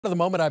The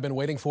moment I've been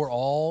waiting for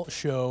all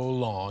show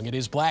long. It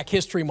is Black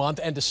History Month,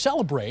 and to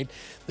celebrate,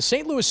 the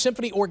St. Louis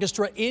Symphony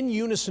Orchestra In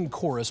Unison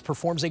Chorus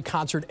performs a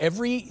concert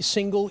every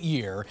single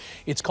year.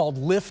 It's called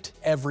Lift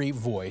Every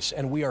Voice,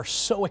 and we are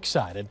so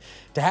excited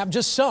to have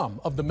just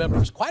some of the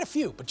members, quite a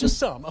few, but just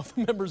some of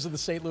the members of the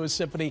St. Louis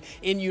Symphony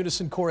In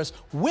Unison Chorus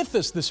with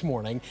us this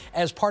morning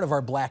as part of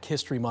our Black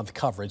History Month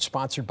coverage,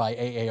 sponsored by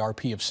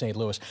AARP of St.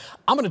 Louis.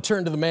 I'm going to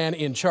turn to the man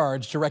in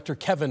charge, Director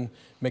Kevin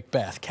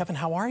Macbeth. Kevin,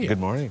 how are you? Good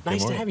morning.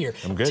 Nice to have you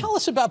here. I'm good. Tell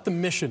us about the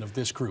mission of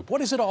this group.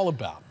 What is it all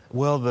about?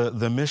 Well,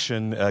 the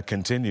mission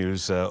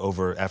continues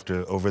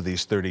over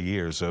these 30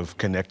 years of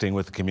connecting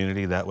with the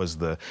community. That was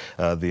the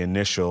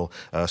initial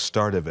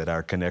start of it,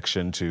 our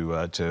connection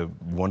to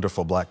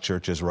wonderful Black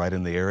churches right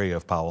in the area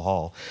of Powell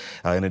Hall.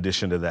 In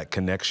addition to that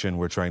connection,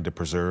 we're trying to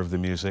preserve the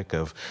music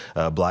of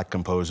Black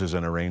composers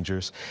and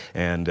arrangers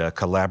and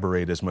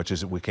collaborate as much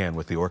as we can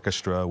with the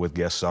orchestra, with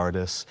guest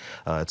artists.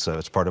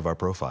 It's part of our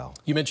profile.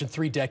 You mentioned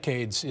 3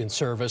 decades in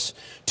service.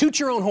 Toot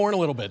your own horn a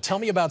little bit. Tell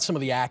me about some of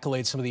the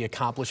accolades, some of the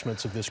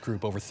accomplishments of this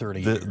group over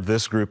 30 years.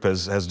 This group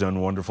has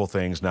done wonderful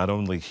things, not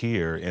only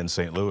here in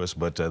St. Louis,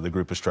 but the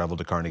group has traveled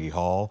to Carnegie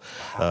Hall.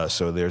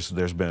 So there's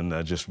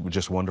been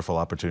just wonderful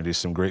opportunities,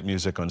 some great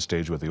music on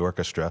stage with the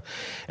orchestra.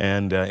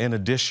 And in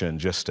addition,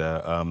 just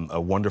a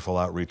wonderful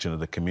outreach into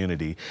the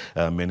community.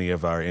 Many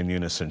of our In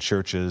Unison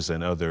churches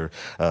and other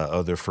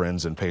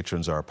friends and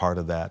patrons are a part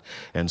of that.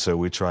 And so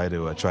we try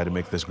to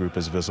make this group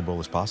as visible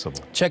as possible.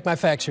 Check my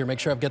facts here, make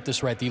sure I've got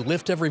this right. The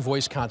Lift Every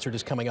Voice concert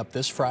is coming up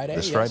this Friday.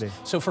 This Friday.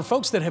 So for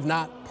folks that have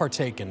not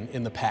partaken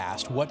in the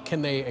past, what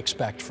can they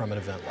expect from an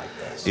event like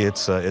this?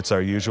 It's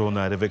our usual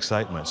night of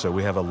excitement. So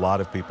we have a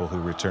lot of people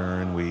who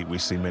return. We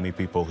see many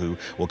people who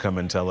will come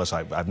and tell us,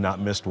 I've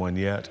not missed one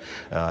yet.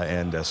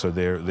 So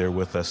they're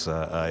with us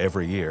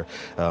every year.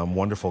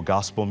 Wonderful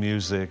gospel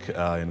music,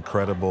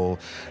 incredible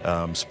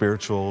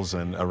spirituals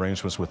and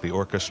arrangements with the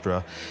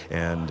orchestra,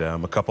 and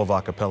a couple of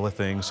a cappella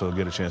things, so they'll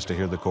get a chance to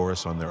hear the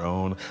chorus on their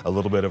own. A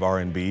little bit of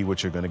R&B,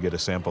 which you're going to get a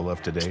sample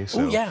of today.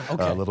 So ooh, yeah,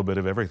 okay. A little bit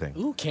of everything.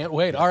 Ooh, can't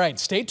wait. All right,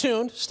 stay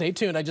tuned. Stay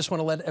tuned. I just want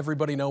to let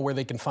everybody know where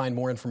they can find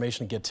more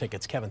information and get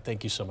tickets. Kevin,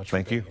 thank you so much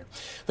for being here.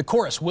 The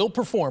chorus will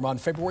perform on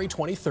February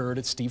 23rd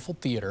at Stiefel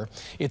Theater,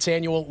 its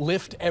annual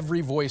Lift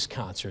Every Voice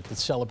concert that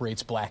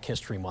celebrates Black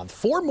History Month.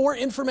 For more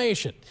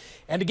information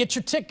and to get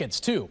your tickets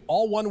too,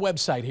 all one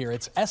website here,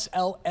 it's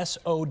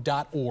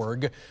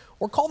slso.org,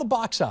 or call the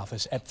box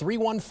office at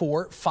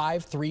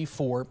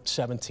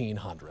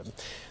 314-534-1700.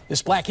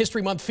 This Black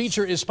History Month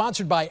feature is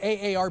sponsored by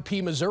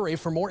AARP Missouri.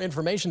 For more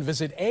information,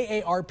 visit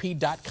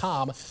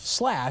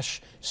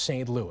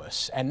aarp.com/St.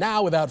 Louis. And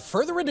now, without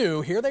further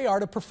ado, here they are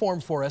to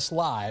perform for us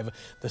live,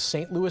 the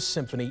St. Louis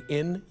Symphony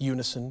In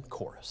Unison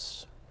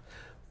Chorus.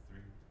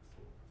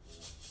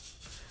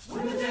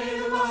 When the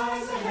day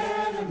lies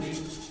ahead of me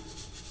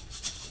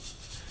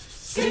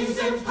seems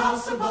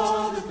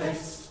impossible to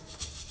face,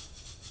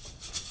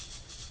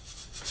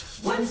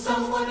 when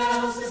someone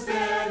else is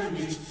there to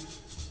me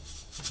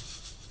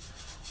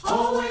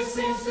always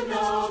seems to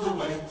know the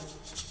way,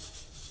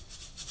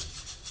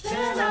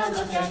 then I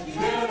look at you,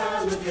 then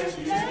I look at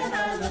you, then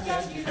I look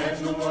at you,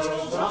 and the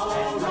world's all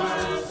right, and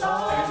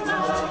the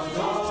world's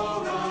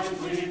all right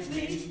with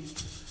me.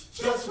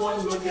 Just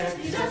one look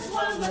at you, just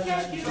one look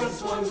at you,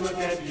 just one look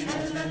at you,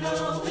 and I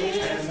know